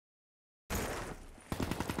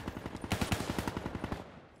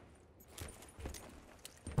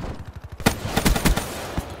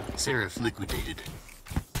Seraph liquidated.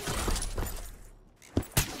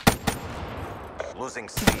 Losing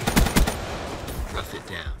C. Rough it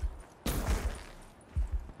down.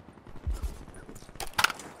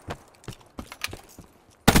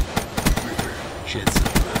 River, shed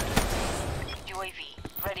some blood. UAV,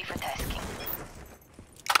 ready for tasking.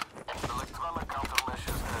 Electronic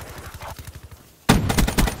countermeasures active.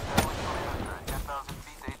 10,000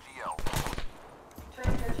 feet AGL.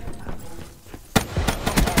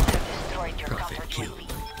 Hostiles have destroyed your Prophet counter killed.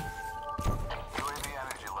 UAV. UAV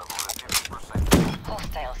energy level at 50%.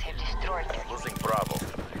 Hostiles have destroyed your UAV. Losing Bravo.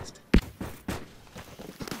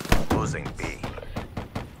 Losing B.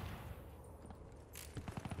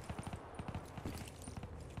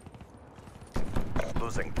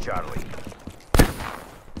 Losing Charlie.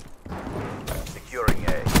 Securing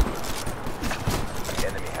A.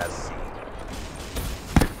 Enemy has C.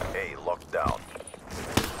 A locked down.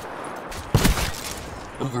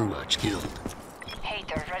 Overwatch killed.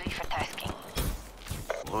 Hater, ready for tasking.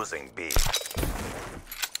 Losing B.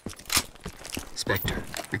 Spectre,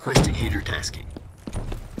 requesting hater tasking.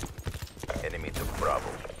 Enemy took Bravo.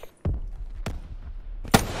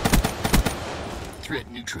 Threat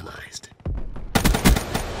neutralized.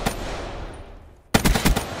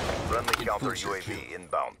 Friendly counter Enforcer UAV kill.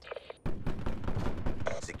 inbound.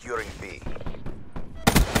 Securing B.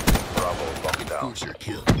 Bravo locked down. Enforcer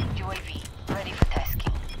killed. UAV, ready for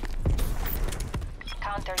tasking.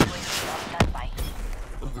 Counter UAV on standby.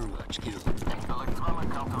 Overwatch killed. Electronic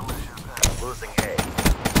countermeasures active. Losing A.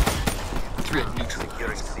 Threat Securing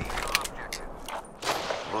neutralized. C.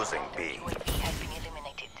 Losing B. UAV has been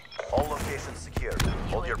eliminated. All locations secured.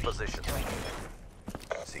 Hold your UAV position. destroyed.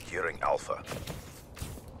 Securing Alpha.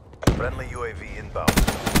 Friendly UAV inbound.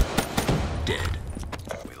 Dead.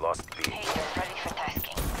 We lost B. Hater, ready for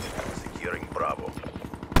tasking. Securing Bravo.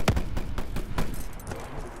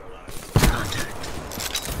 Contact.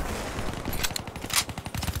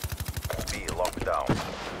 B locked down.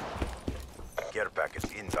 Care package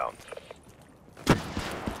inbound.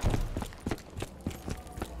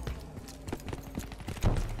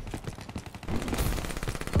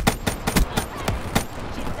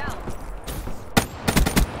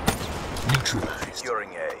 Neutralized. Securing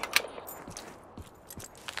A.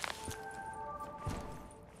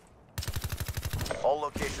 All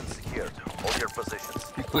locations secured. Hold your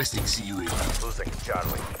positions. Requesting CUAV. Losing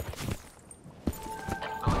Charlie.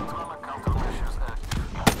 Electronic countermeasures active.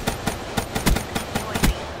 UAV,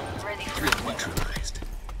 ready for Threat deployment. neutralized.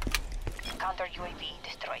 Counter UAV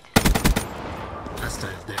destroyed. Hostile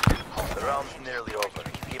there. The round's nearly over.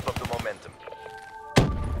 Keep up the momentum.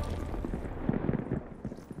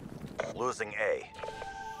 Losing A.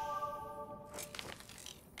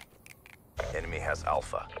 Enemy has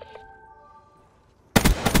Alpha.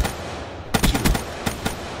 Killed.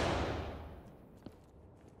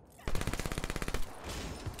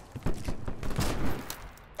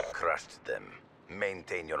 Crushed them.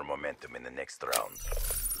 Maintain your momentum in the next round.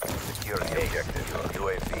 Secure the objective.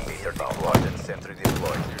 UAV meter deployed and sentry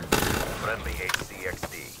deployed. Friendly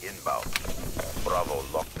HCXD inbound. Bravo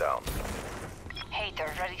locked down. Hater,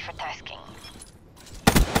 ready for tasking.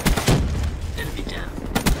 Enemy down.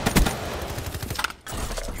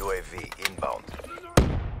 UAV inbound.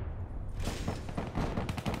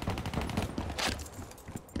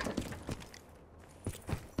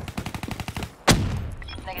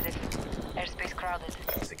 Negative. Airspace crowded.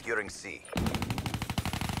 Securing C.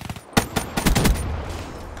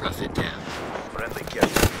 Prophet down. Friendly care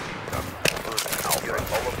package incoming. Losing Alpha. Securing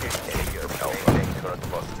all locations secure. Maintain current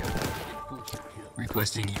posture. Enforcer killed.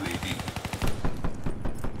 Requesting UAV.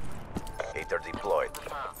 Hater deployed.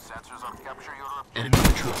 Sensors on capture your Enemy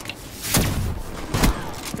patrol.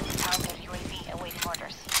 Counter UAV awaiting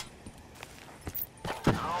orders.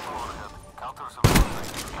 drone overhead. Counter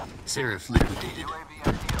support. Seraph liquidated. UAV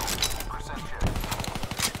MTL 50% check.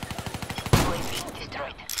 UAV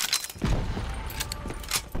destroyed.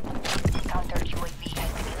 Counter UAV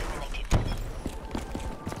has been eliminated.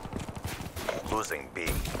 Losing B.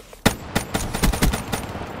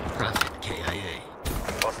 Prophet KIA.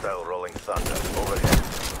 Hostile rolling thunder overhead.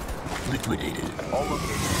 Liquidated. All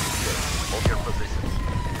locations secure. Hold your positions.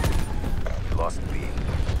 We lost B.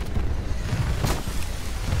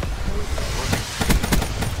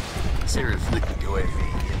 Seraph liquidated. UAV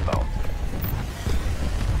inbound.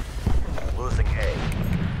 Losing A.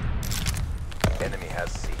 Enemy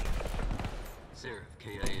has C. Seraph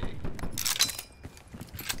KIA.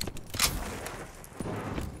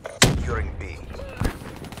 Securing B.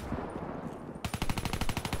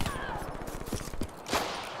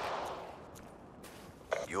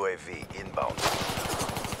 UAV inbound.